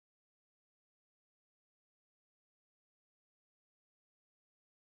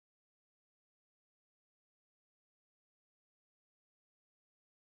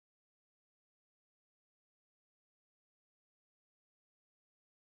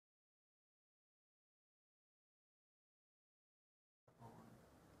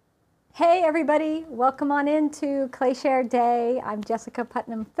Hey everybody, welcome on into Clayshare Day. I'm Jessica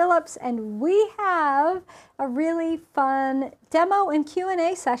Putnam-Phillips and we have a really fun demo and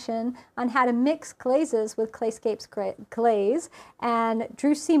Q&A session on how to mix glazes with Clayscapes glaze. And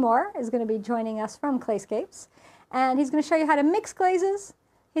Drew Seymour is going to be joining us from Clayscapes. And he's going to show you how to mix glazes.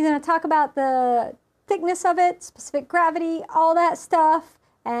 He's going to talk about the thickness of it, specific gravity, all that stuff,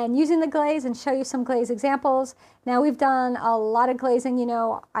 and using the glaze and show you some glaze examples. Now we've done a lot of glazing. You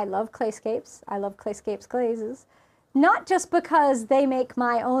know, I love Clayscapes. I love Clayscapes glazes. Not just because they make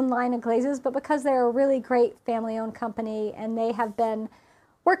my own line of glazes, but because they're a really great family-owned company and they have been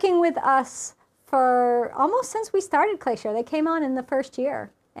working with us for almost since we started Clayshare. They came on in the first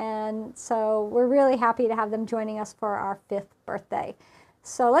year. And so we're really happy to have them joining us for our 5th birthday.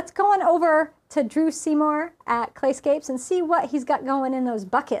 So let's go on over to Drew Seymour at Clayscapes and see what he's got going in those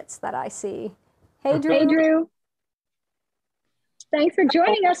buckets that I see. Hey, Drew. Hey, Drew. Thanks for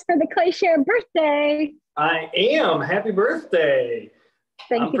joining us for the Clayshare birthday. I am. Happy birthday.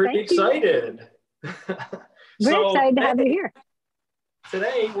 I'm pretty excited. We're excited to have you here.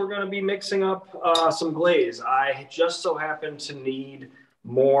 Today, we're going to be mixing up some glaze. I just so happen to need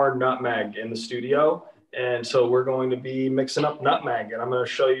more nutmeg in the studio. And so we're going to be mixing up nutmeg, and I'm going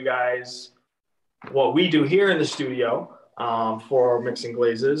to show you guys what we do here in the studio for mixing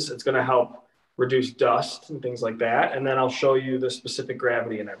glazes. It's going to help reduce dust and things like that. And then I'll show you the specific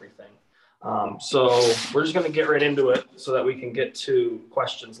gravity and everything. So we're just going to get right into it so that we can get to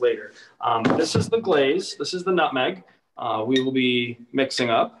questions later. This is the glaze. This is the nutmeg we will be mixing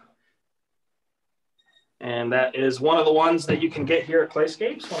up. And that is one of the ones that you can get here at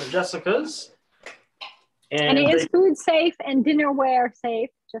Clayscapes, one of Jessica's. And it is food safe and dinnerware safe,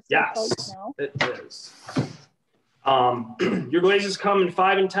 just so folks know. It is. Your glazes come in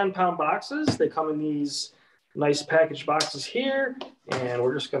 5 and 10 pound boxes. They come in these nice packaged boxes here. And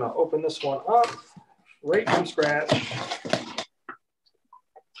we're just going to open this one up right from scratch.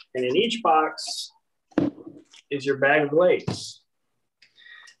 And in each box is your bag of glaze.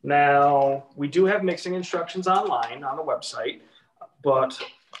 Now, we do have mixing instructions online on the website, but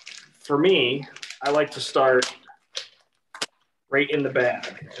for me, I like to start right in the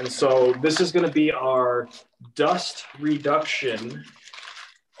bag. And so this is going to be our dust reduction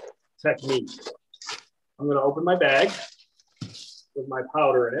technique. I'm going to open my bag with my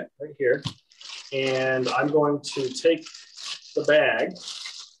powder in it right here. And I'm going to take the bag.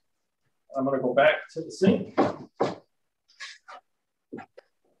 I'm going to go back to the sink.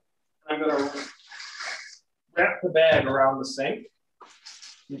 I'm going to wrap the bag around the sink.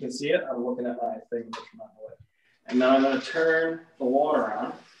 You can see it. I'm looking at my thing. And now I'm going to turn the water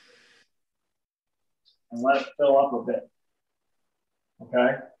on and let it fill up a bit.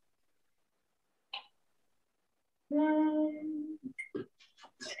 Okay?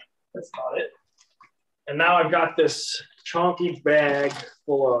 That's about it. And now I've got this chunky bag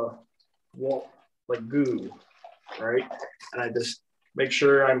full of like goo, right? And I just make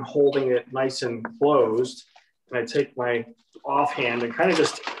sure I'm holding it nice and closed. And I take my offhand and kind of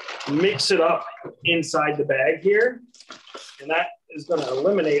just mix it up inside the bag here. And that is going to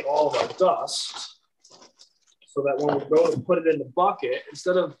eliminate all of our dust so that when we go to put it in the bucket,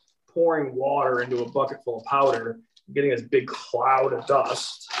 instead of pouring water into a bucket full of powder, getting this big cloud of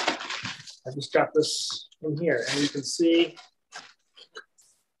dust, I just got this in here. And you can see,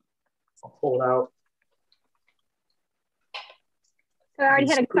 I'll pull it out. So I already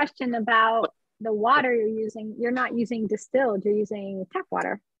had a question about the water you're using. You're not using distilled, you're using tap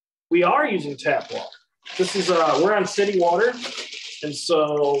water. We are using tap water. This is, we're on city water. And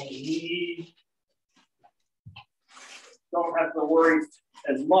so we don't have to worry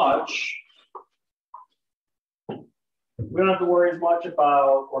as much. We don't have to worry as much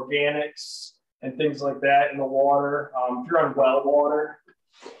about organics and things like that in the water. If you're on well water,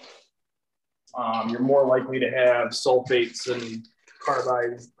 you're more likely to have sulfates and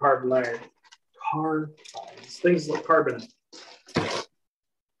things like carbon.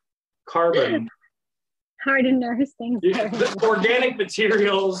 Hard to nurse things. Organic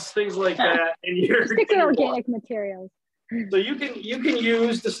materials, things like that. And you're stick with organic materials. So you can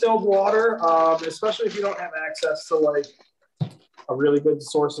use distilled water, especially if you don't have access to like a really good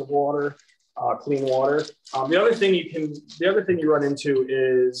source of water, clean water. The other thing you run into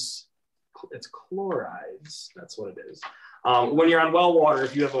is it's chlorides. That's what it is. When you're on well water,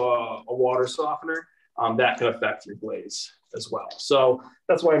 if you have a water softener, that can affect your glaze as well. So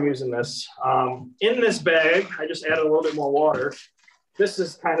that's why I'm using this. In this bag, I just added a little bit more water. This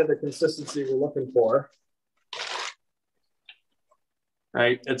is kind of the consistency we're looking for.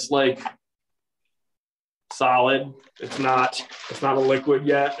 Right? It's like solid. It's not a liquid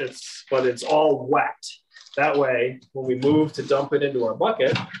yet, but it's all wet. That way, when we move to dump it into our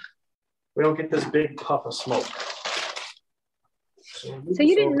bucket, we don't get this big puff of smoke. So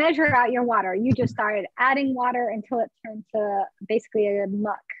you didn't measure out your water. You just started adding water until it turned to basically a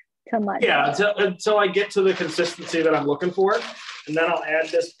mud. Yeah, until I get to the consistency that I'm looking for. And then I'll add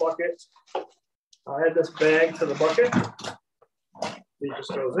this bucket. I'll add this bag to the bucket. It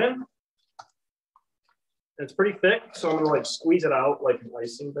just goes in. It's pretty thick, so I'm gonna like squeeze it out like an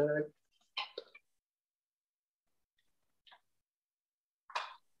icing bag.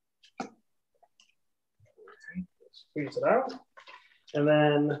 Squeeze it out. And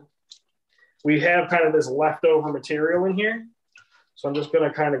then we have kind of this leftover material in here. So I'm just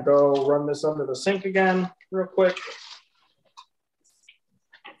gonna kind of go run this under the sink again real quick.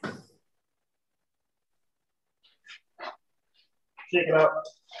 Shake it up,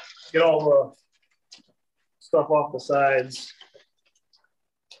 get all the stuff off the sides.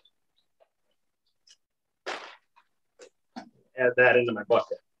 Add that into my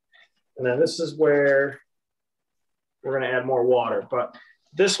bucket. And then this is where we're gonna add more water. But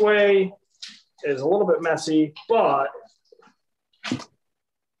this way is a little bit messy, but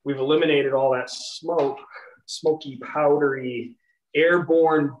we've eliminated all that smoky, powdery,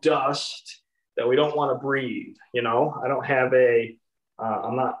 airborne dust that we don't wanna breathe, you know? I don't have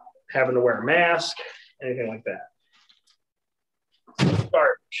I'm not having to wear a mask, anything like that.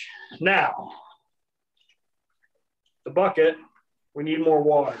 Garbage. Now, the bucket, we need more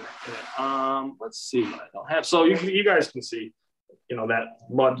water. Let's see what I don't have. So you guys can see, you know, that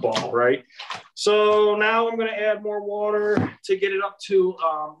mud ball, right? So now I'm gonna add more water to get it up to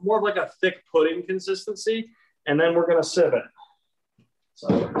more of like a thick pudding consistency, and then we're gonna sieve it.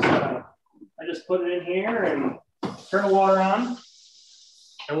 So I just put it in here and turn the water on,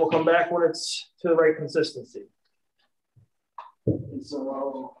 and we'll come back when it's to the right consistency. And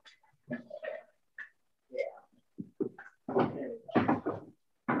so,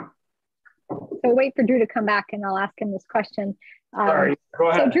 So wait for Drew to come back and I'll ask him this question. Sorry, go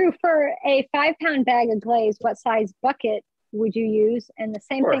ahead. So Drew, for a 5-pound bag of glaze, what size bucket would you use? And the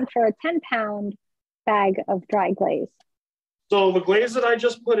same thing for a 10-pound bag of dry glaze. So the glaze that I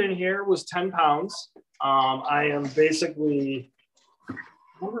just put in here was 10 pounds. I am basically, I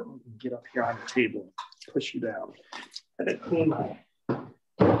wonder if we can get up here on the table, push you down. I didn't clean my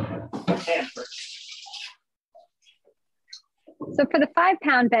hand first. So for the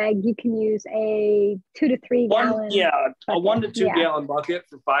 5-pound bag, you can use a 2 to 3 gallon. Yeah, a bucket. 1 to 2 gallon bucket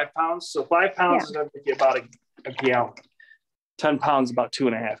for 5 pounds. So 5 pounds is going to be about a gallon. 10 pounds, about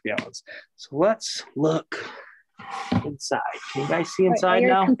 2.5 gallons. So let's look inside. Can you guys see inside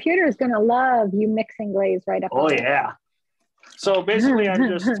now? Your computer is going to love you mixing glaze right up. Oh yeah. So basically,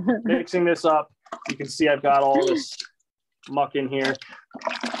 I'm just mixing this up. You can see I've got all this muck in here.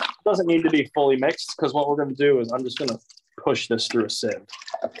 It doesn't need to be fully mixed because what we're going to do is I'm just going to push this through a sieve.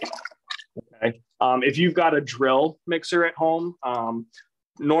 Okay. If you've got a drill mixer at home,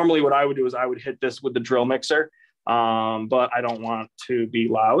 normally what I would do is I would hit this with the drill mixer, but I don't want to be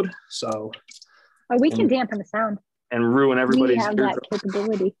loud. So we can dampen the sound and ruin everybody's We have that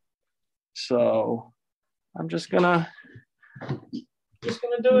capability. So I'm just gonna do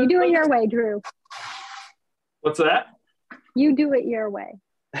it. You do it your way, Drew. What's that? You do it your way.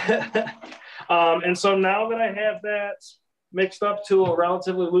 And so now that I have that mixed up to a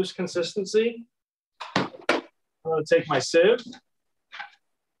relatively loose consistency, I'm going to take my sieve.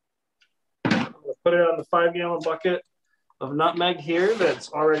 I'm going to put it on the 5 gallon bucket of nutmeg here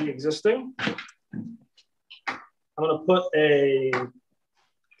that's already existing. I'm going to put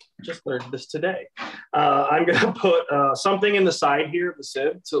just learned this today. I'm going to put something in the side here of the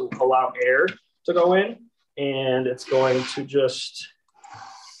sieve to allow air to go in, and it's going to just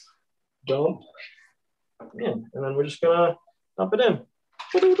dump in, and then we're just gonna dump it in.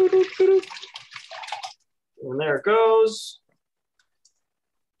 And there it goes.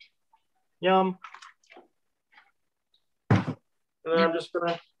 Yum. And then I'm just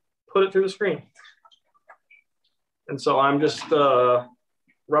gonna put it through the screen. And so I'm just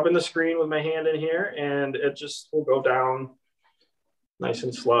rubbing the screen with my hand in here, and it just will go down nice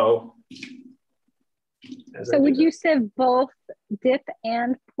and slow. So would you sieve both dip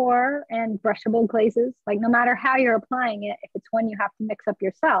and pour and brushable glazes? Like no matter how you're applying it, if it's one you have to mix up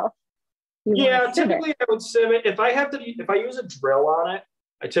yourself. Yeah, typically I would sieve it. If I use a drill on it,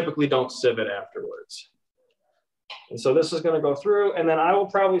 I typically don't sieve it afterwards. And so this is going to go through, and then I will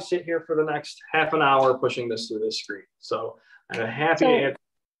probably sit here for the next half an hour pushing this through this screen. So I'm happy to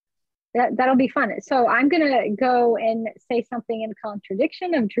answer. That'll be fun. So I'm going to go and say something in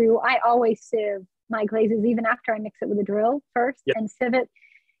contradiction of Drew. I always sieve my glazes even after I mix it with a drill first Yep. and sieve it.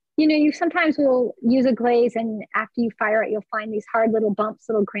 You know, you sometimes will use a glaze and after you fire it, you'll find these hard little bumps,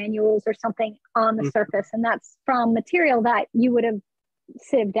 little granules or something on the surface. And that's from material that you would have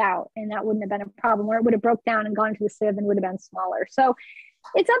sieved out, and that wouldn't have been a problem, or it would have broke down and gone to the sieve and would have been smaller. So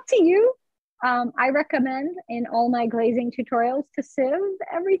it's up to you. I recommend in all my glazing tutorials to sieve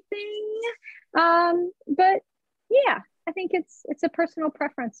everything. But yeah, I think it's a personal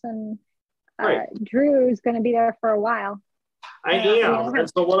preference, and Right. Drew is going to be there for a while. I am. And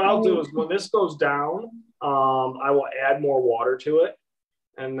so what I'll do is when this goes down, I will add more water to it.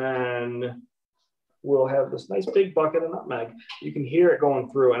 And then we'll have this nice big bucket of nutmeg. You can hear it going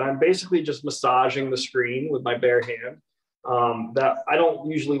through. And I'm basically just massaging the screen with my bare hand. That I don't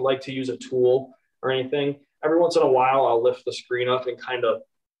usually like to use a tool or anything. Every once in a while, I'll lift the screen up and kind of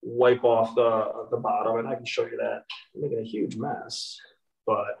wipe off the bottom. And I can show you that. I'm making a huge mess.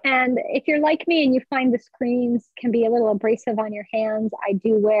 And if you're like me and you find the screens can be a little abrasive on your hands, I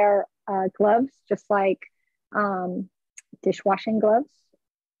do wear gloves, just like dishwashing gloves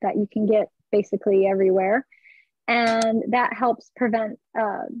that you can get basically everywhere. And that helps prevent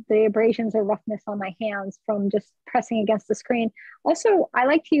the abrasions or roughness on my hands from just pressing against the screen. Also, I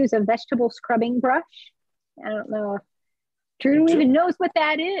like to use a vegetable scrubbing brush. I don't know if Drew even knows what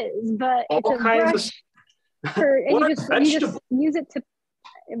that is, but it's a brush for, and you just use it to,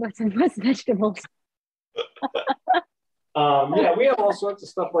 what's vegetables? Yeah, we have all sorts of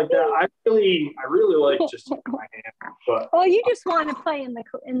stuff like that. I really like just using my hand. But well, you just want to play in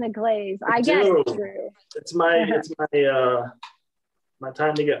the glaze. I guess, Drew. It's my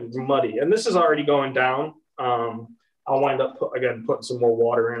time to get muddy, and this is already going down. I'll wind up putting some more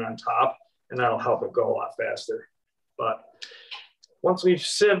water in on top, and that'll help it go a lot faster. But once we've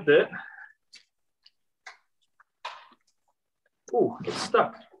sieved it, ooh, it's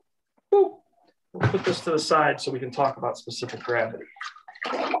stuck. Ooh. We'll put this to the side so we can talk about specific gravity.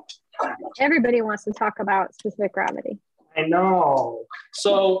 Everybody wants to talk about specific gravity. I know.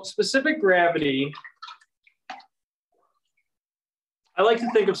 So specific gravity, I like to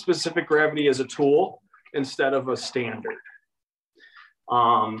think of specific gravity as a tool instead of a standard.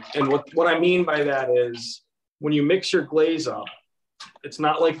 And what I mean by that is when you mix your glaze up, it's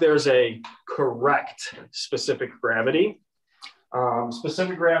not like there's a correct specific gravity.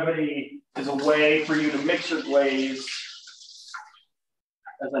 Specific gravity is a way for you to mix your glaze,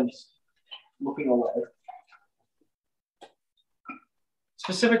 as I'm looking away.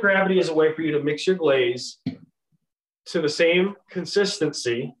 Specific gravity is a way for you to mix your glaze to the same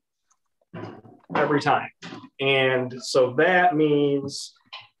consistency every time. And so that means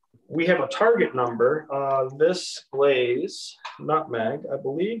we have a target number. This glaze, nutmeg, I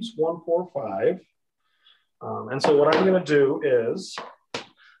believe is 145. And so what I'm going to do is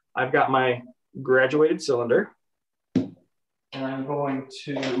I've got my graduated cylinder and I'm going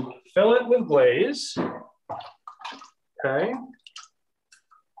to fill it with glaze. Okay.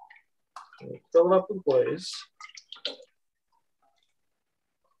 Fill it up with glaze.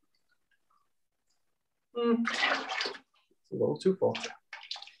 It's a little too full.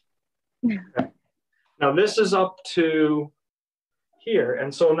 Okay. Now this is up to here.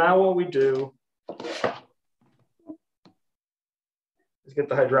 And so now what we do is get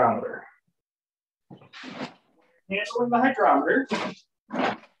the hydrometer. Handling the hydrometer,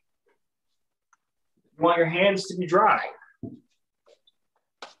 you want your hands to be dry.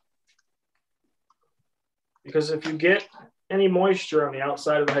 Because if you get any moisture on the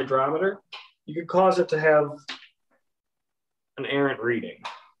outside of the hydrometer, you could cause it to have an errant reading.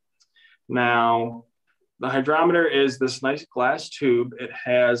 Now, the hydrometer is this nice glass tube. It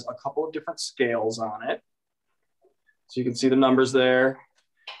has a couple of different scales on it. So you can see the numbers there,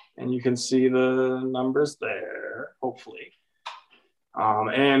 and you can see the numbers there, hopefully.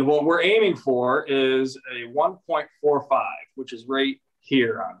 And what we're aiming for is a 1.45, which is right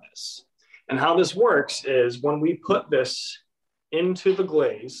here on this. And how this works is when we put this into the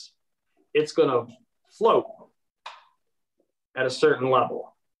glaze, it's gonna float at a certain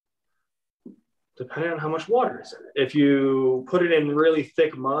level, depending on how much water is in it. If you put it in really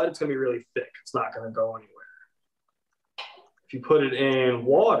thick mud, it's gonna be really thick. It's not gonna go anywhere. If you put it in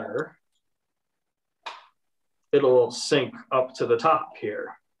water, it'll sink up to the top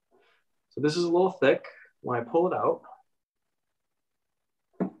here. So this is a little thick. When I pull it out,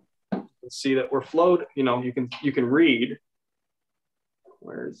 you can see that we're flowed. You know, you can read.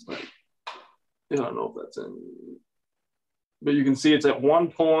 Where's like, I don't know if that's in, but you can see it's at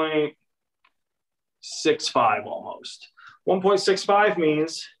 1.65 almost. 1.65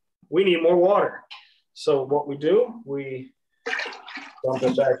 means we need more water. So what we do, we dump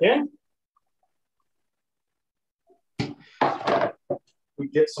it back in. we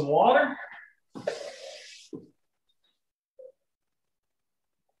get some water.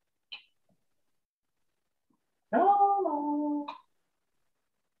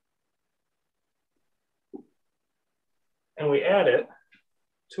 And we add it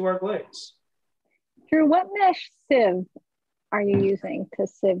to our glaze. Drew, what mesh sieve are you using to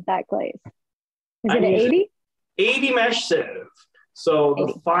sieve that glaze? Is it an 80? 80 mesh sieve. So the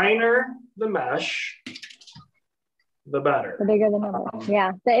 80. finer the mesh, the better. The bigger the number.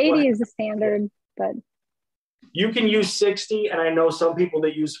 Yeah, the 80 is the standard, but you can use 60, and I know some people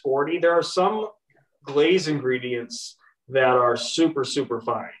that use 40. There are some glaze ingredients that are super, super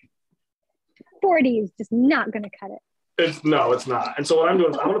fine. 40 is just not going to cut it. No, it's not. And so what I'm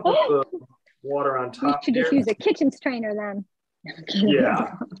doing is I'm going to put the water on top. You should just use a kitchen strainer then.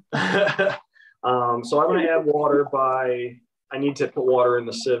 Yeah. So I'm going to add water I need to put water in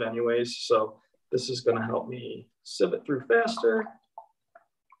the sieve anyways. So this is going to help me sieve it through faster.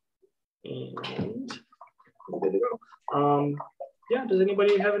 And we're good to go. Yeah, does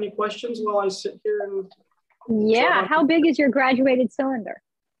anybody have any questions while I sit here? Yeah, how big is your graduated cylinder?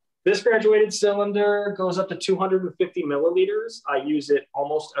 This graduated cylinder goes up to 250 milliliters. I use it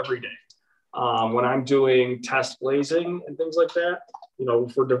almost every day. When I'm doing test glazing and things like that,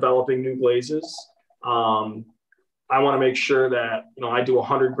 for developing new glazes, I want to make sure that, I do a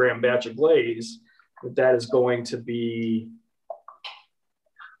 100-gram batch of glaze, that is going to be,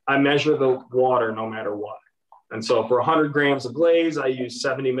 I measure the water no matter what. And so for 100 grams of glaze, I use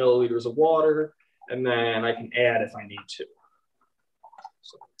 70 milliliters of water, and then I can add if I need to.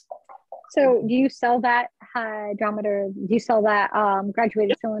 So do you sell that hydrometer? Do you sell that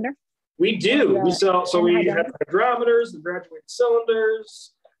graduated cylinder? We do. We sell, so we have hydrometers, the graduated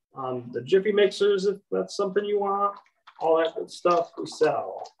cylinders, the Jiffy mixers, if that's something you want, all that good stuff we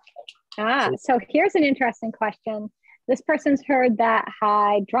sell. So here's an interesting question. This person's heard that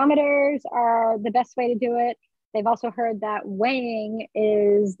hydrometers are the best way to do it. They've also heard that weighing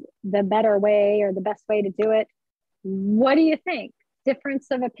is the better way or the best way to do it. What do you think? Difference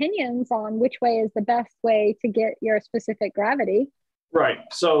of opinions on which way is the best way to get your specific gravity. Right.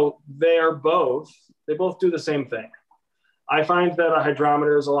 So they both do the same thing. I find that a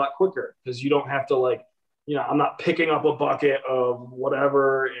hydrometer is a lot quicker because you don't have to I'm not picking up a bucket of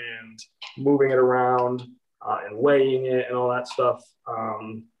whatever and moving it around and weighing it and all that stuff.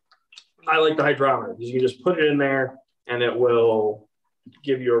 I like the hydrometer because you can just put it in there and it will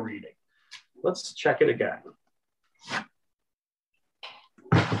give you a reading. Let's check it again.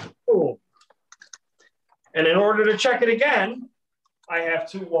 Cool. And in order to check it again, I have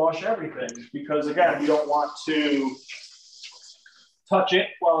to wash everything because, again, you don't want to touch it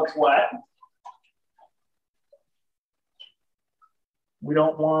while it's wet. We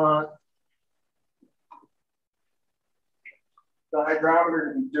don't want the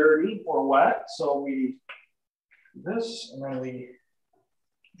hydrometer to be dirty or wet, so we do this and then we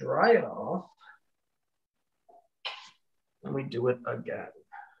dry it off and we do it again.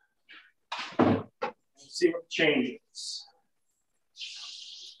 Let's see what changes.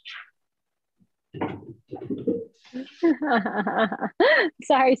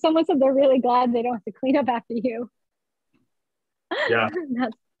 Sorry, someone said they're really glad they don't have to clean up after you. Yeah.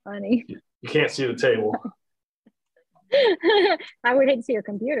 That's funny. You can't see the table. I would hate to see your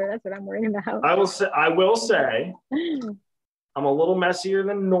computer. That's what I'm worried about. I will say I'm a little messier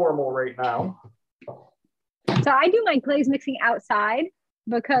than normal right now. So I do my glaze mixing outside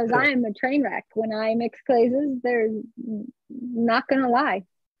because I am a train wreck. When I mix glazes, they're not going to lie.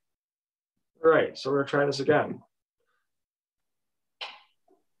 Right, so we're gonna try this again.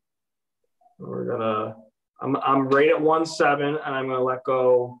 I'm right at 1.7 and I'm gonna let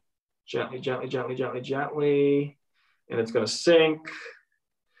go gently, gently, gently, gently, gently. And it's gonna sink.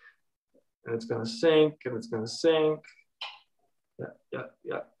 And it's gonna sink, and it's gonna sink. Yeah.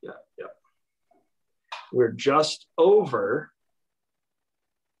 We're just over.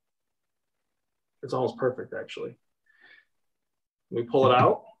 It's almost perfect, actually. Let me pull it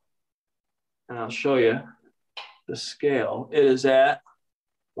out. And I'll show you the scale. It is at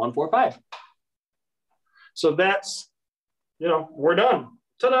 145. So that's, we're done.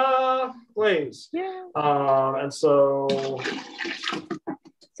 Ta-da! Glaze. Yeah. And so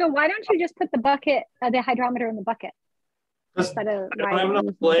why don't you just put the hydrometer in the bucket? I don't have enough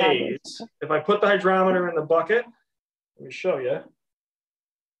glaze. If I put the hydrometer in the bucket, let me show you.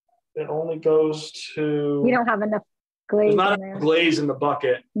 It only goes to. You don't have enough glaze. There's not enough glaze in the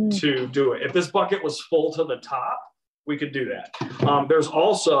bucket to do it. If this bucket was full to the top, we could do that. There's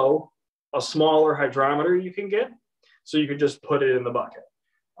also a smaller hydrometer you can get, so you could just put it in the bucket.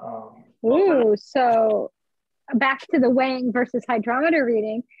 Ooh, so back to the weighing versus hydrometer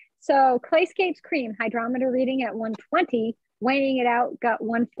reading. So Clayscapes cream, hydrometer reading at 120, weighing it out got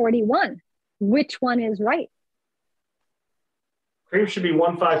 141. Which one is right? Cream should be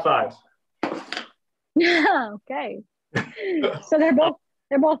 155. Okay. So they're both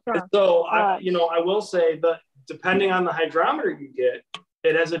wrong. So I will say that depending on the hydrometer you get,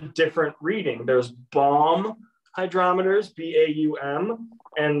 it has a different reading. There's BAUM hydrometers, BAUM,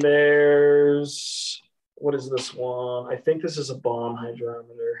 and there's, what is this one? I think this is a BAUM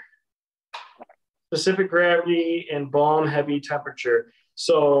hydrometer. Specific gravity and BAUM heavy temperature.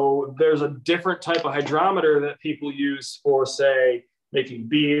 So there's a different type of hydrometer that people use for, say, making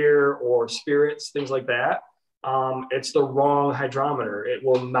beer or spirits, things like that. It's the wrong hydrometer. It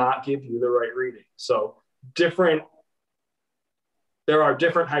will not give you the right reading. So there are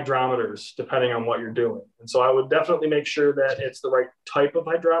different hydrometers depending on what you're doing. And so I would definitely make sure that it's the right type of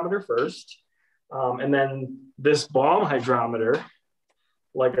hydrometer first. And then this BAUM hydrometer,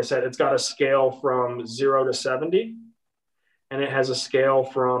 like I said, it's got a scale from 0 to 70, and it has a scale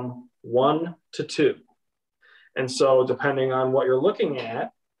from 1 to 2. And so depending on what you're looking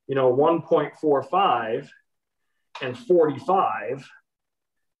at, 1.45 and 45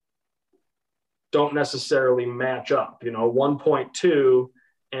 don't necessarily match up. 1.2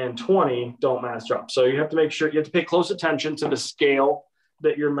 and 20 don't match up. So you have to make sure, you have to pay close attention to the scale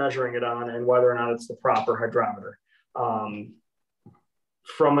that you're measuring it on and whether or not it's the proper hydrometer.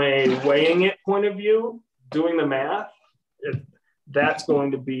 From a weighing it point of view, doing the math, that's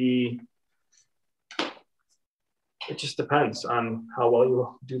going to be, it just depends on how well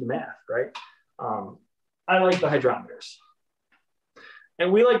you do the math, right? I like the hydrometers.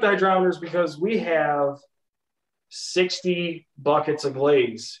 And we like the hydrometers because we have 60 buckets of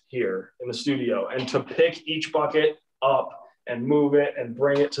glaze here in the studio. And to pick each bucket up and move it and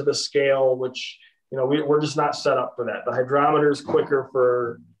bring it to the scale, which, we're just not set up for that. The hydrometer is quicker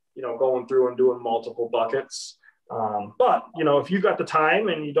for, going through and doing multiple buckets. But, if you've got the time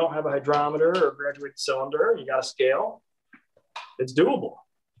and you don't have a hydrometer or a graduated cylinder, you got a scale, it's doable.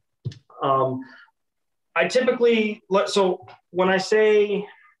 I typically, so when I say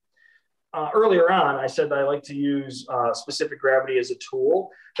earlier on, I said that I like to use specific gravity as a tool.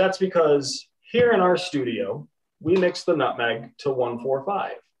 That's because here in our studio, we mix the nutmeg to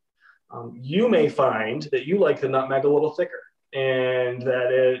 145. You may find that you like the nutmeg a little thicker and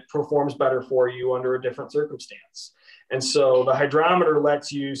that it performs better for you under a different circumstance. And so the hydrometer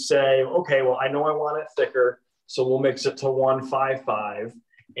lets you say, okay, well, I know I want it thicker, so we'll mix it to 155.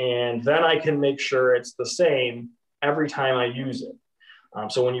 And then I can make sure it's the same every time I use it.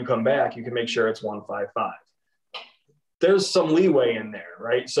 So when you come back, you can make sure it's 155. There's some leeway in there,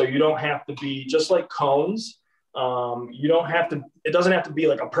 right? So you don't have to be, just like cones, you don't have to, it doesn't have to be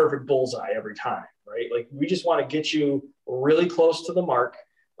like a perfect bullseye every time, right? Like we just want to get you really close to the mark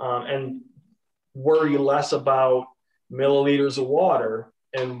and worry less about milliliters of water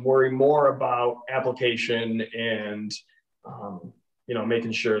and worry more about application and,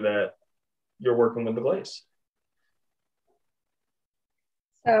 making sure that you're working with the glaze.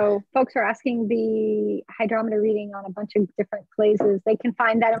 So folks are asking the hydrometer reading on a bunch of different glazes. They can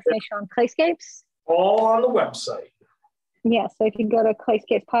find that information on Clayscapes. All on the website. Yeah, so if you go to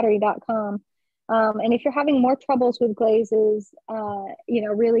clayscapespottery.com, and if you're having more troubles with glazes,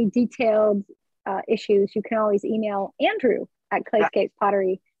 really detailed issues, you can always email Andrew at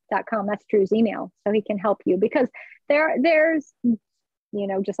clayscapespottery.com. That's Drew's email, so he can help you, because there's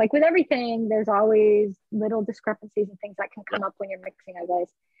just like with everything, there's always little discrepancies and things that can come up when you're mixing a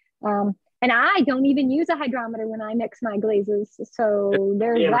glaze. And I don't even use a hydrometer when I mix my glazes. So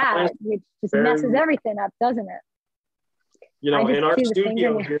there's that, which just messes everything up, doesn't it? In our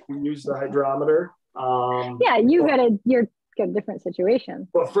studio here, we use the hydrometer. Yeah, you're got a different situation.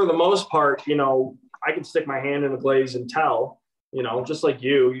 But for the most part, I can stick my hand in the glaze and tell, just like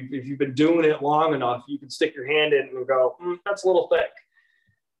you, if you've been doing it long enough, you can stick your hand in and go, that's a little thick.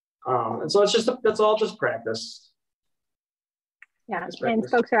 And so that's all just practice. Yeah, and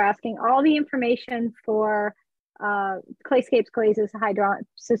folks are asking all the information for Clayscapes glazes,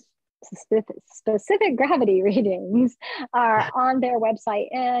 specific gravity readings are on their website.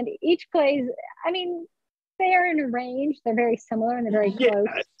 And each glaze, they are in a range. They're very similar and they're very close.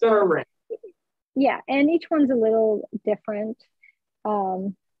 It's in a range. Yeah, and each one's a little different.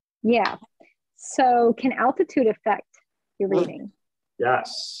 Yeah. So can altitude affect your reading?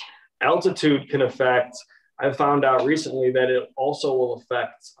 Yes. Altitude can affect, I found out recently that it also will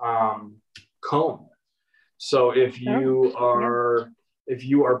affect cone. So if you are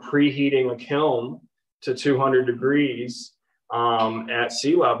preheating a kiln to 200 degrees at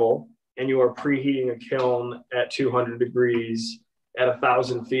sea level and you are preheating a kiln at 200 degrees at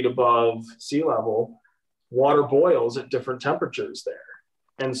 1,000 feet above sea level, water boils at different temperatures there.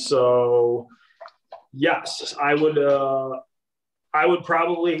 And so, yes, I would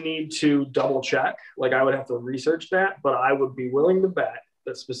probably need to double check. Like, I would have to research that, but I would be willing to bet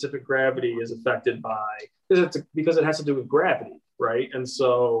that specific gravity is affected by, because it has to do with gravity, right? And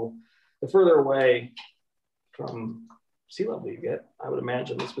so the further away from sea level you get, I would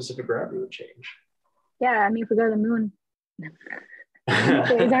imagine the specific gravity would change. Yeah, I mean, if we go to the moon,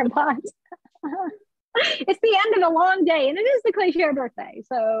 raise our pots. It's the end of a long day, and it is the Glacier birthday.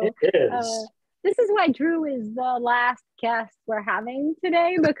 So it is. This is why Drew is the last guest we're having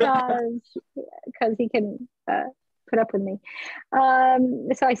today, because he can put up with me.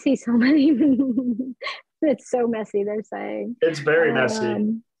 So I see so many. It's so messy, they're saying. It's very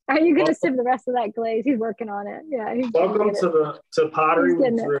messy. Are you going to sieve the rest of that glaze? He's working on it. Yeah. Welcome to Pottery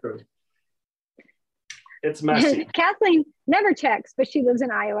with Drew. It's messy. Kathleen never checks, but she lives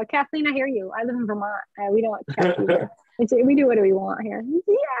in Iowa. Kathleen, I hear you. I live in Vermont. We don't check either. We do what we want here.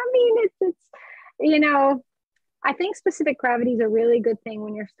 Yeah, I mean, it's I think specific gravity is a really good thing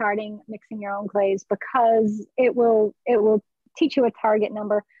when you're starting mixing your own glaze, because it will teach you a target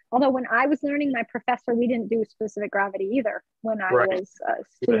number. Although when I was learning, my professor, we didn't do specific gravity either. When I was a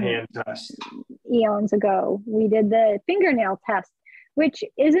student, hand test eons ago, we did the fingernail test, which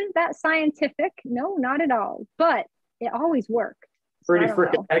isn't that scientific. No, not at all. But it always worked. Pretty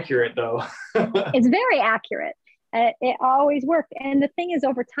freaking accurate, though. It's very accurate. It always worked. And the thing is,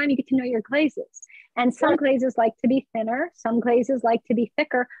 over time, you get to know your glazes. And some glazes like to be thinner. Some glazes like to be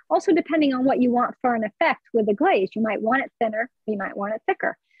thicker. Also, depending on what you want for an effect with the glaze. You might want it thinner. You might want it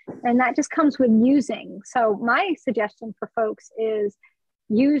thicker. And that just comes with using. So my suggestion for folks is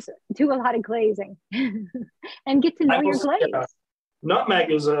do a lot of glazing and get to know your glaze. Yeah. Nutmeg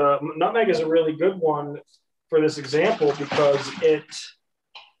is a really good one for this example, because it's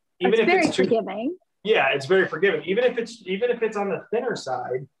very forgiving. Yeah, it's very forgiving. Even if it's on the thinner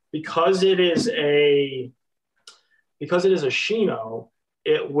side, because it is a Shino,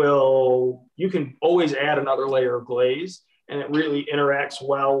 you can always add another layer of glaze, and it really interacts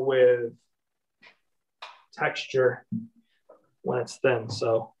well with texture when it's thin.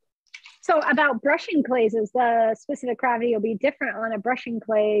 So about brushing glazes, the specific gravity will be different on a brushing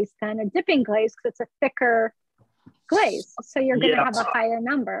glaze than a dipping glaze, because it's a thicker glaze. So you're going to have a higher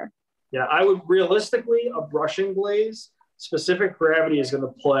number. Yeah, I would realistically, a brushing glaze, specific gravity is going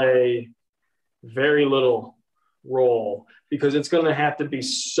to play very little role, because it's going to have to be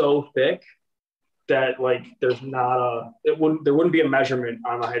so thick that there wouldn't be a measurement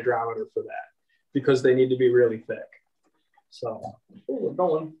on the hydrometer for that, because they need to be really thick. So we're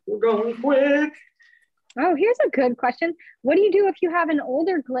going quick. Oh, here's a good question. What do you do if you have an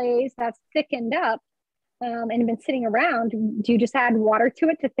older glaze that's thickened up and been sitting around? Do you just add water to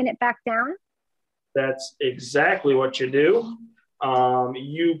it to thin it back down? That's exactly what you do.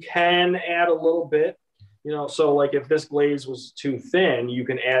 You can add a little bit, so like if this glaze was too thin, you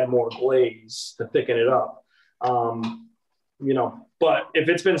can add more glaze to thicken it up. But if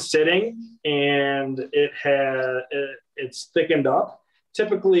it's been sitting and it's thickened up,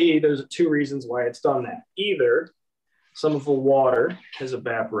 typically there's two reasons why it's done that. Either some of the water has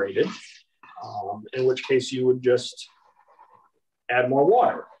evaporated, in which case you would just add more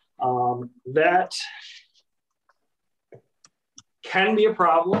water. That can be a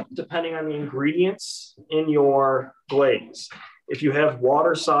problem depending on the ingredients in your glaze. If you have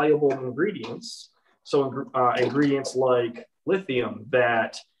water-soluble ingredients, so ingredients like lithium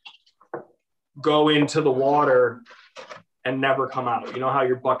that go into the water and never come out. You know how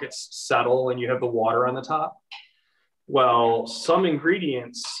your buckets settle and you have the water on the top? Well, some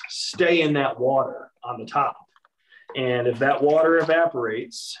ingredients stay in that water on the top. And if that water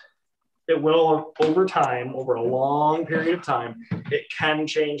evaporates, it will, over time, over a long period of time, it can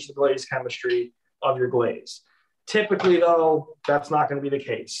change the glaze chemistry of your glaze. Typically, though, that's not going to be the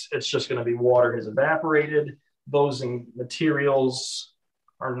case. It's just going to be water has evaporated. Those materials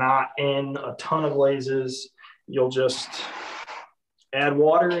are not in a ton of glazes. You'll just add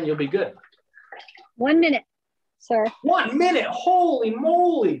water and you'll be good. 1 minute, sir. 1 minute? Holy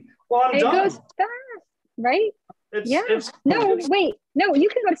moly. Well, I'm done. It goes fast, right? Wait. No, you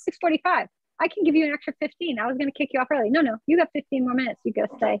can go to 6:45. I can give you an extra 15. I was going to kick you off early. No, you got 15 more minutes. You go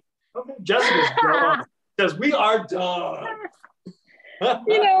stay. Okay, Jessica's done. Because we are done.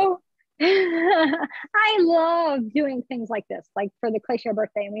 I love doing things like this, like for the Glacier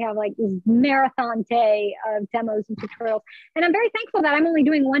birthday, and we have like this marathon day of demos and tutorials. And I'm very thankful that I'm only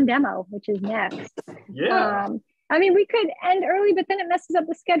doing one demo, which is next. Yeah. I mean, we could end early, but then it messes up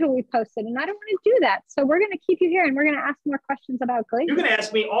the schedule we posted, and I don't want to do that. So we're going to keep you here, and we're going to ask more questions about glazes. You can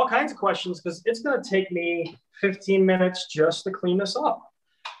ask me all kinds of questions because it's going to take me 15 minutes just to clean this up.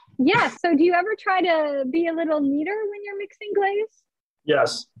 Yeah. So do you ever try to be a little neater when you're mixing glaze?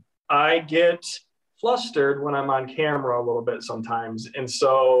 Yes, I get flustered when I'm on camera a little bit sometimes. And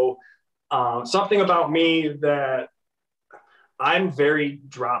so something about me that I'm very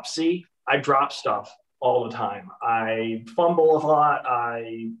dropsy. I drop stuff all the time. I fumble a lot.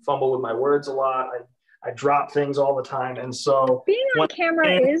 I fumble with my words a lot. I drop things all the time. And so being on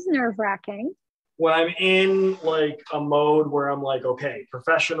camera is nerve-wracking. When I'm in like a mode where I'm like, okay,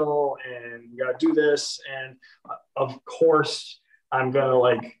 professional and you got to do this. And of course, I'm going to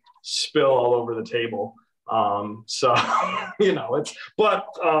like spill all over the table. So, but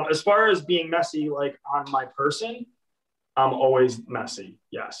as far as being messy, like on my person, I'm always messy.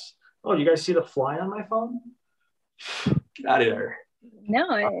 Yes. Oh, you guys see the fly on my phone? Get out of there. No,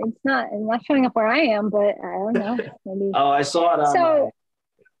 it's not. It's not showing up where I am, but I don't know. Maybe. Oh, I saw it on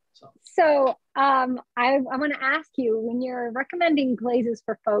So I want to ask you, when you're recommending glazes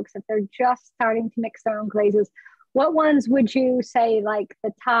for folks, if they're just starting to mix their own glazes, what ones would you say, like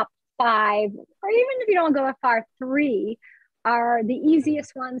the top 5, or even if you don't go that far, 3 are the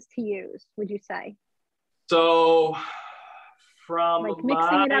easiest ones to use, would you say? So from like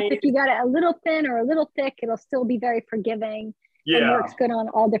mixing it up, if you got it a little thin or a little thick, it'll still be very forgiving. Yeah. And works good on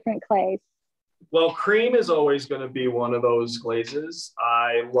all different clays. Well, cream is always going to be one of those glazes.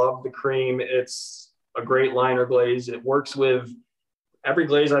 I love the cream. It's a great liner glaze. It works with every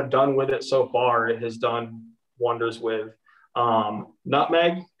glaze I've done with it so far. It has done wonders with.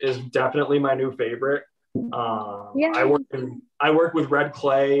 Nutmeg is definitely my new favorite. Yeah. I work with red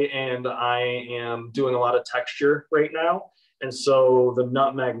clay, and I am doing a lot of texture right now. And so the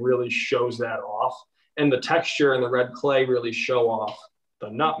nutmeg really shows that off. And the texture and the red clay really show off the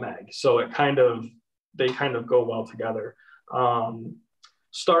nutmeg. So they kind of go well together.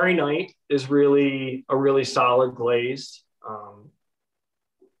 Starry Night is really a really solid glaze.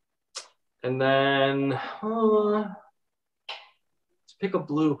 And then let's pick a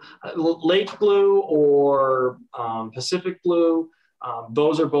blue, Lake Blue or Pacific Blue.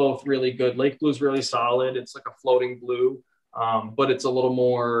 Those are both really good. Lake Blue is really solid. It's like a floating blue, but it's a little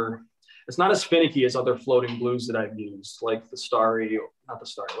more, it's not as finicky as other floating blues that I've used, like the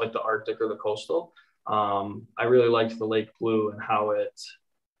like the Arctic or the Coastal. I really liked the Lake Blue and how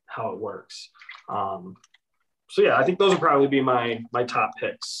it works. So yeah, I think those would probably be my top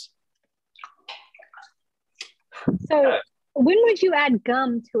picks. So when would you add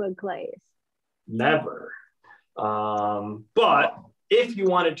gum to a glaze? Never. But if you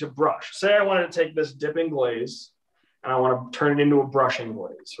wanted to brush, say I wanted to take this dipping glaze and I want to turn it into a brushing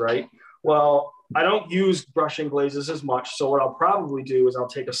glaze, right? Well, I don't use brushing glazes as much. So what I'll probably do is I'll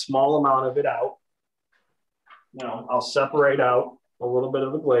take a small amount of it out. I'll separate out a little bit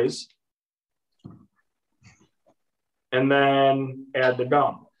of the glaze and then add the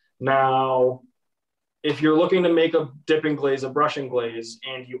gum. Now, if you're looking to make a dipping glaze, a brushing glaze,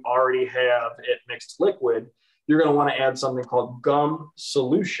 and you already have it mixed liquid, you're going to want to add something called gum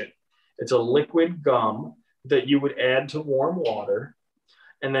solution. It's a liquid gum that you would add to warm water,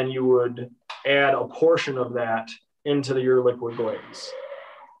 and then you would add a portion of that into your liquid glaze.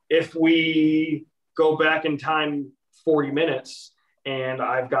 If we go back in time 40 minutes and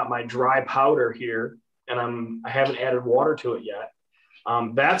I've got my dry powder here and I haven't added water to it yet,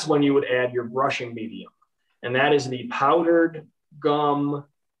 that's when you would add your brushing medium. And that is the powdered gum,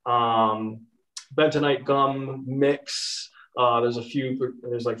 bentonite gum mix.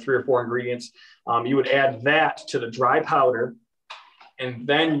 There's like 3 or 4 ingredients. You would add that to the dry powder, and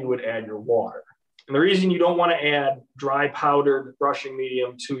then you would add your water. And the reason you don't want to add dry powdered brushing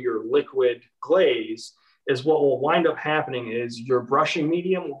medium to your liquid glaze is what will wind up happening is your brushing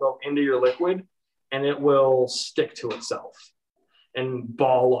medium will go into your liquid and it will stick to itself and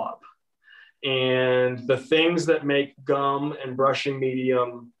ball up. And the things that make gum and brushing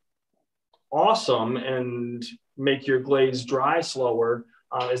medium awesome and make your glaze dry slower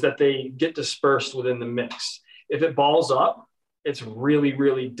is that they get dispersed within the mix. If it balls up, it's really,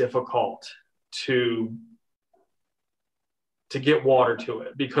 really difficult to get water to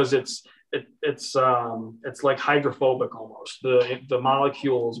it because it's like hydrophobic almost. The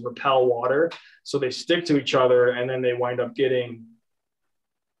molecules repel water, so they stick to each other, and then they wind up getting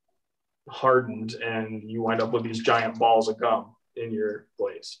hardened, and you wind up with these giant balls of gum in your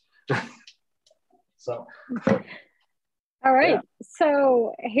glaze. So. All right. Yeah.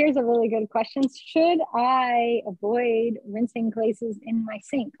 So here's a really good question. Should I avoid rinsing glazes in my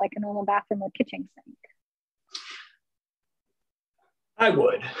sink, like a normal bathroom or kitchen sink? I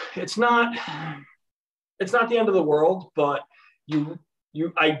would. It's not the end of the world, but you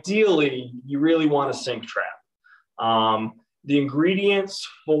ideally, you really want a sink trap. The ingredients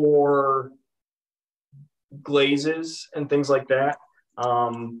for glazes and things like that,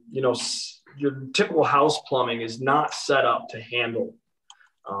 you know, your typical house plumbing is not set up to handle.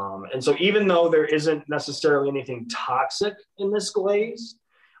 And so even though there isn't necessarily anything toxic in this glaze,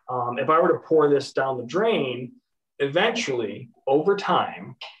 if I were to pour this down the drain, eventually, over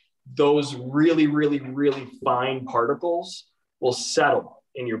time, those really, really, really fine particles will settle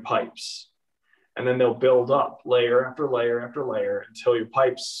in your pipes. And then they'll build up layer after layer after layer until your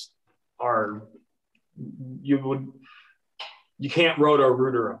pipes are, you can't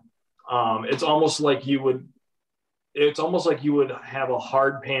roto-rooter them. It's almost like you would have a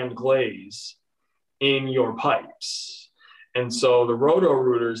hard pan glaze in your pipes. And so the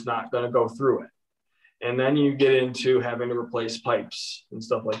roto-rooter is not going to go through it. And then you get into having to replace pipes and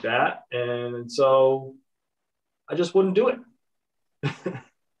stuff like that. And so I just wouldn't do it.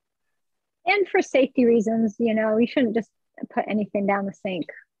 And for safety reasons, you know, you shouldn't just put anything down the sink.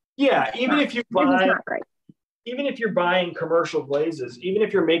 Yeah, even if you're buying commercial glazes, even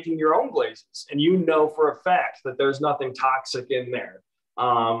if you're making your own glazes and you know for a fact that there's nothing toxic in there,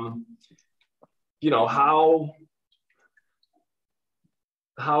 you know, how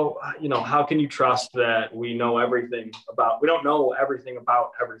can you trust that we don't know everything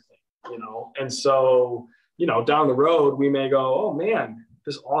about everything, you know? And so, you know, down the road, we may go, oh man,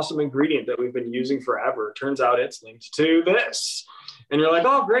 this awesome ingredient that we've been using forever, turns out it's linked to this. And you're like,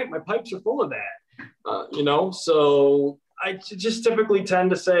 oh great, my pipes are full of that. You know, so I just typically tend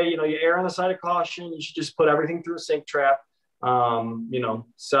to say, you know, you err on the side of caution. You should just put everything through a sink trap, you know,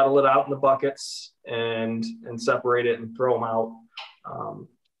 settle it out in the buckets and separate it and throw them out.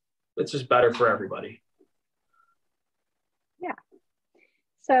 It's just better for everybody. Yeah.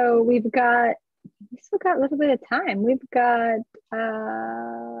 So we still got a little bit of time. We've got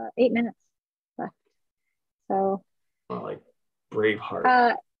 8 minutes left. So like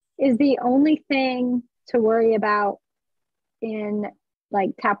Braveheart. Is the only thing to worry about in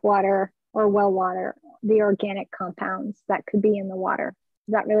like tap water or well water the organic compounds that could be in the water?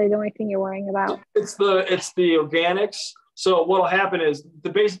 Is that really the only thing you're worrying about? It's the organics. So what'll happen is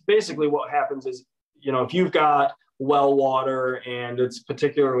basically what happens is, you know, if you've got well water and it's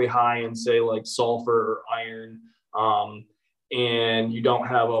particularly high in say like sulfur or iron, and you don't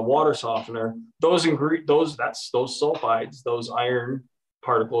have a water softener, those sulfides, those iron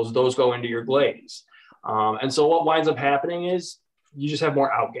particles, those go into your glaze. And so what winds up happening is you just have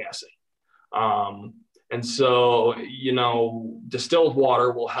more outgassing. And so, you know, distilled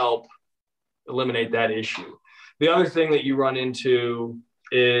water will help eliminate that issue. The other thing that you run into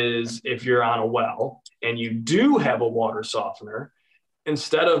is if you're on a well and you do have a water softener,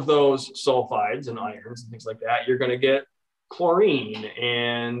 instead of those sulfides and irons and things like that, you're going to get chlorine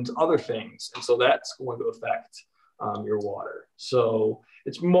and other things. And so that's going to affect your water. So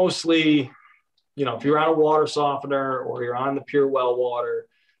it's mostly, you know, if you're on a water softener or you're on the pure well water,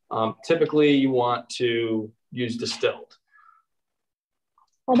 typically you want to use distilled.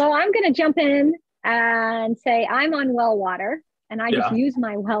 Although I'm going to jump in and say I'm on well water and I just use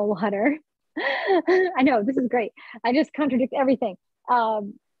my well water. I know, this is great. I just contradict everything.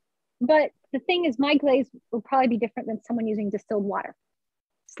 But the thing is, my glaze will probably be different than someone using distilled water,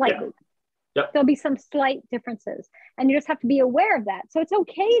 slightly. Yeah. Yep. There'll be some slight differences, and you just have to be aware of that. So it's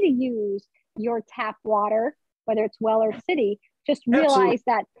okay to use your tap water, whether it's well or city. Just realize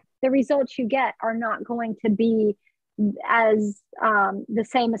that the results you get are not going to be as the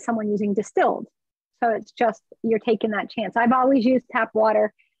same as someone using distilled. So it's just, you're taking that chance. I've always used tap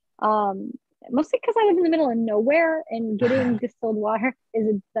water, mostly because I live in the middle of nowhere, and getting distilled water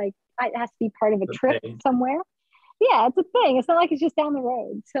is like, it has to be part of a trip somewhere. Yeah, it's a thing. It's not like it's just down the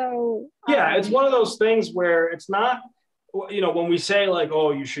road. So yeah, it's one of those things where it's not, you know, when we say like,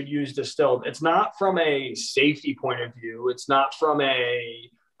 oh, you should use distilled, it's not from a safety point of view. It's not from a,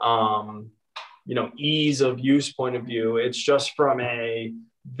 you know, ease of use point of view. It's just from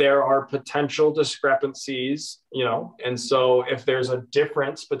there are potential discrepancies, you know, and so if there's a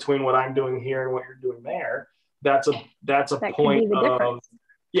difference between what I'm doing here and what you're doing there, that's a point of,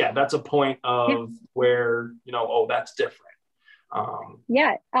 that's a point of where, you know, oh, that's different.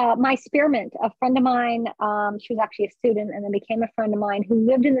 My spearmint, a friend of mine, she was actually a student and then became a friend of mine who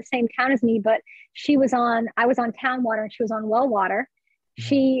lived in the same town as me, but I was on town water and she was on well water.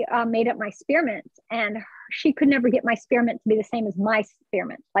 She made up my spearmint, and she could never get my spearmint to be the same as my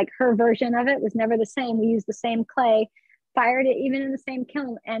spearmint. Like, her version of it was never the same. We used the same clay, fired it even in the same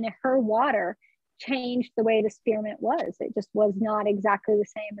kiln, and her water changed the way the spearmint was. It just was not exactly the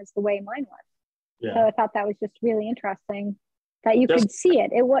same as the way mine was. Yeah. So I thought that was just really interesting that you could see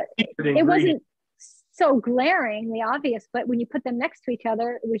it. It wasn't so glaringly obvious, but when you put them next to each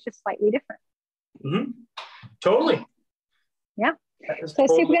other, it was just slightly different. Mm-hmm. Totally. Yeah. So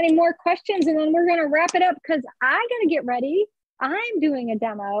see if we got any more questions, and then we're going to wrap it up because I got to get ready. I'm doing a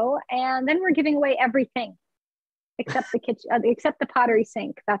demo, and then we're giving away everything except the kitchen, except the pottery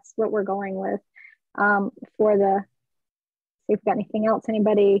sink. That's what we're going with for the. See if we got anything else.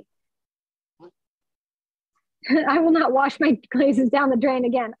 Anybody? I will not wash my glazes down the drain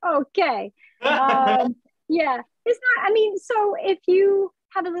again. Okay. Yeah, it's not. I mean, so if you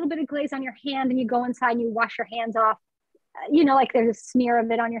have a little bit of glaze on your hand and you go inside and you wash your hands off, you know, like there's a smear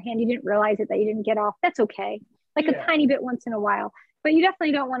of it on your hand, you didn't realize it that you didn't get off. That's okay. Like a tiny bit once in a while, but you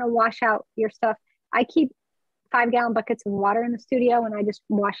definitely don't want to wash out your stuff. I keep 5-gallon buckets of water in the studio and I just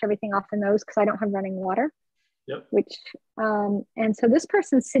wash everything off in those because I don't have running water. Yep. Which, and so this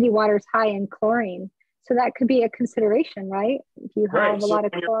person's city water is high in chlorine. So that could be a consideration, right? If you have a lot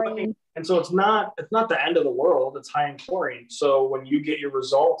of chlorine. And so it's not the end of the world. It's high in chlorine. So when you get your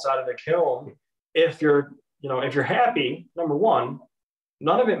results out of the kiln, if you're happy, number one,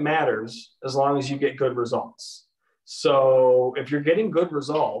 none of it matters as long as you get good results. So if you're getting good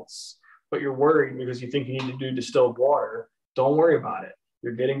results, but you're worried because you think you need to do distilled water, don't worry about it.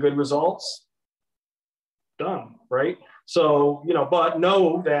 You're getting good results, done, right? So, but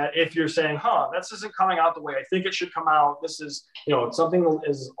know that if you're saying, this isn't coming out the way I think it should come out, this is, something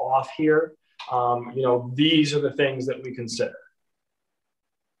is off here, these are the things that we consider.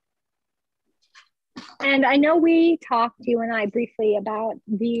 And I know we talked, you and I, briefly about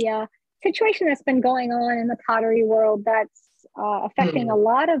the situation that's been going on in the pottery world that's affecting a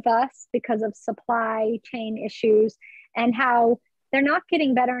lot of us because of supply chain issues and how they're not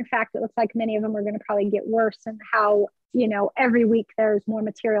getting better. In fact, it looks like many of them are going to probably get worse, and how, every week there's more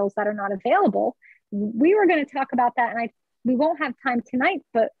materials that are not available. We were going to talk about that, and we won't have time tonight,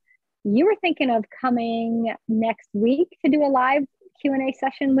 but you were thinking of coming next week to do a live Q&A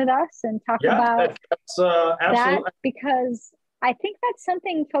session with us and talk about that, because I think that's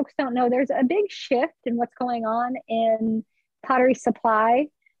something folks don't know. There's a big shift in what's going on in pottery supply.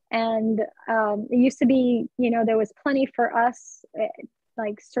 And it used to be, there was plenty for us,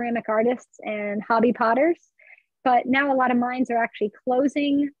 like ceramic artists and hobby potters. But now a lot of mines are actually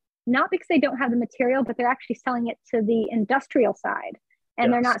closing, not because they don't have the material, but they're actually selling it to the industrial side.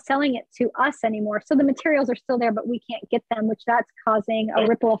 And they're not selling it to us anymore. So the materials are still there, but we can't get them, which that's causing a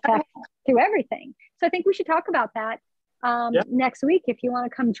ripple effect through everything. So I think we should talk about that next week. If you want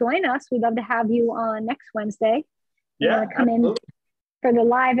to come join us, we'd love to have you on next Wednesday. You want to come in for the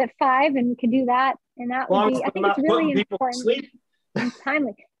live at 5, and we could do that. And that would be, I think it's really important and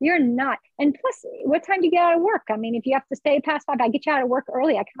timely. You're not. And plus, what time do you get out of work? I mean, if you have to stay past 5, I get you out of work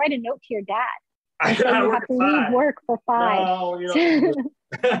early. I can write a note to your dad. I so you have to leave work for 5. No, you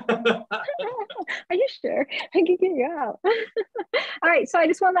don't. Are you sure? I can get you out. All right. So I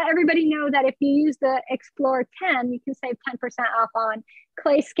just want to let everybody know that if you use the Explore 10, you can save 10% off on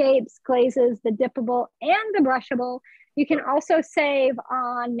Clayscapes, Glazes, the dippable, and the brushable. You can also save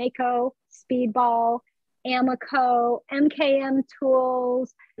on Mako, Speedball, Amico, MKM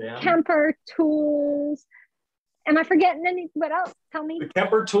tools, Kemper tools. Am I forgetting any? What else? Tell me. The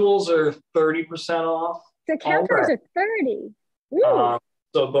Kemper tools are 30% off. The Kempers are 30.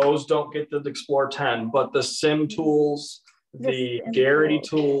 So those don't get the Explore 10, but the Sim tools, the Garrity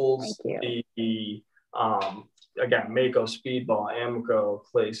tools, the again, Mako, Speedball, Amico,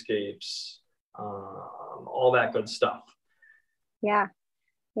 Clayscapes, all that good stuff. Yeah.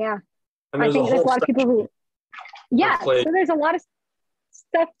 And I think there's a lot of people who, so there's a lot of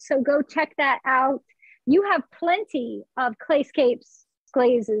stuff. So go check that out. You have plenty of Clayscapes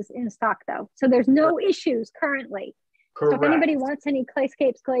glazes in stock though. So there's no issues currently. Correct. So if anybody wants any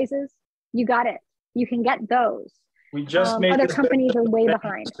Clayscapes glazes, you got it. You can get those. We just made other companies are way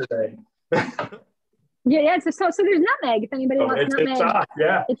behind. Today. So there's nutmeg. If anybody wants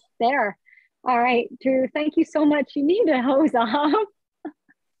nutmeg, it's there. All right, Drew, thank you so much. You need to hose off.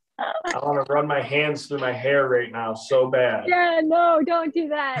 I want to run my hands through my hair right now so bad. Yeah, no, don't do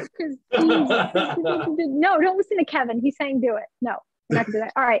that. No, don't listen to Kevin. He's saying do it. No, I'm not going to do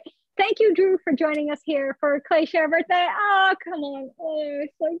that. All right. Thank you, Drew, for joining us here for Clayshare birthday. Oh, come on. Oh,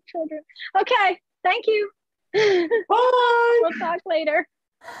 it's like children. Okay. Thank you. Bye. We'll talk later.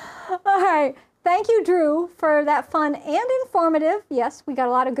 All right. thank you, Drew, for that fun and informative. Yes, we got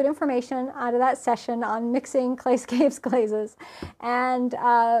a lot of good information out of that session on mixing Clayscapes glazes. And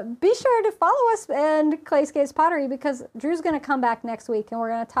be sure to follow us and Clayscapes Pottery, because Drew's going to come back next week and we're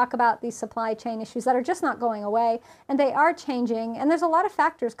going to talk about these supply chain issues that are just not going away, and they are changing. And there's a lot of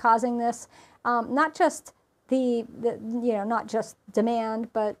factors causing this, not just not just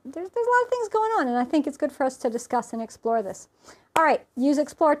demand, but there's a lot of things going on, and I think it's good for us to discuss and explore this. All right, use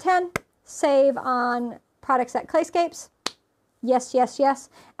Explore 10, save on products at Clayscapes. Yes, yes, yes.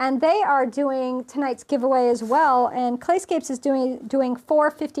 And they are doing tonight's giveaway as well, and Clayscapes is doing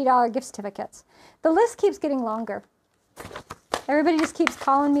 4 $50 gift certificates. The list keeps getting longer. Everybody just keeps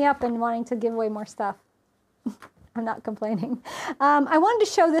calling me up and wanting to give away more stuff. I'm not complaining. I wanted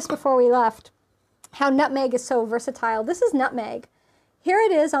to show this before we left, how nutmeg is so versatile. This is nutmeg. Here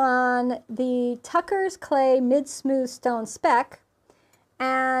it is on the Tucker's Clay Mid-Smooth Stone Spec,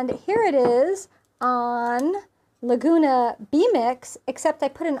 and here it is on Laguna B-Mix, except I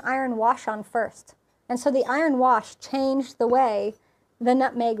put an iron wash on first. And so the iron wash changed the way the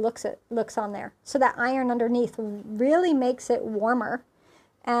nutmeg looks on there. So that iron underneath really makes it warmer.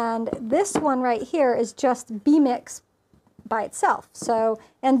 And this one right here is just B-Mix by itself. So,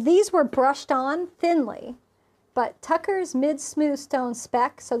 and these were brushed on thinly, but Tucker's Mid-Smooth Stone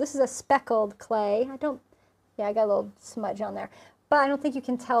Spec, so this is a speckled clay. I got a little smudge on there, but I don't think you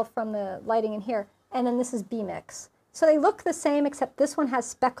can tell from the lighting in here. And then this is B-Mix. So they look the same, except this one has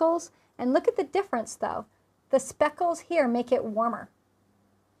speckles, and look at the difference though. The speckles here make it warmer.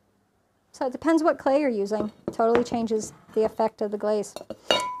 So it depends what clay you're using. Totally changes the effect of the glaze.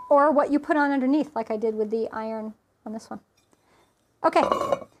 Or what you put on underneath, like I did with the iron on this one. Okay,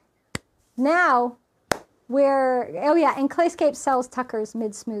 now and Clayscapes sells Tucker's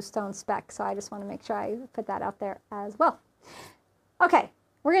Mid-Smooth Stone Spec, so I just want to make sure I put that out there as well. Okay,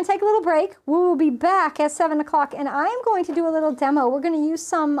 we're going to take a little break. We will be back at 7 o'clock, and I'm going to do a little demo. We're going to use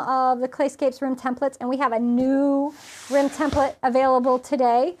some of the Clayscapes rim templates, and we have a new rim template available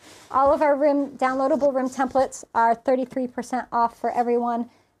today. All of our downloadable rim templates are 33% off for everyone.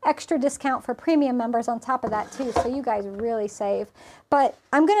 Extra discount for premium members on top of that too, so you guys really save. But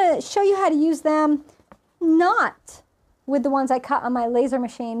I'm going to show you how to use them, not with the ones I cut on my laser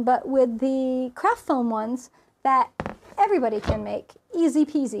machine, but with the craft foam ones that everybody can make easy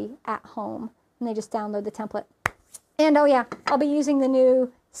peasy at home. And they just download the template. And oh yeah, I'll be using the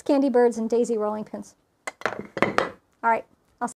new Scandy Birds and Daisy rolling pins. All right,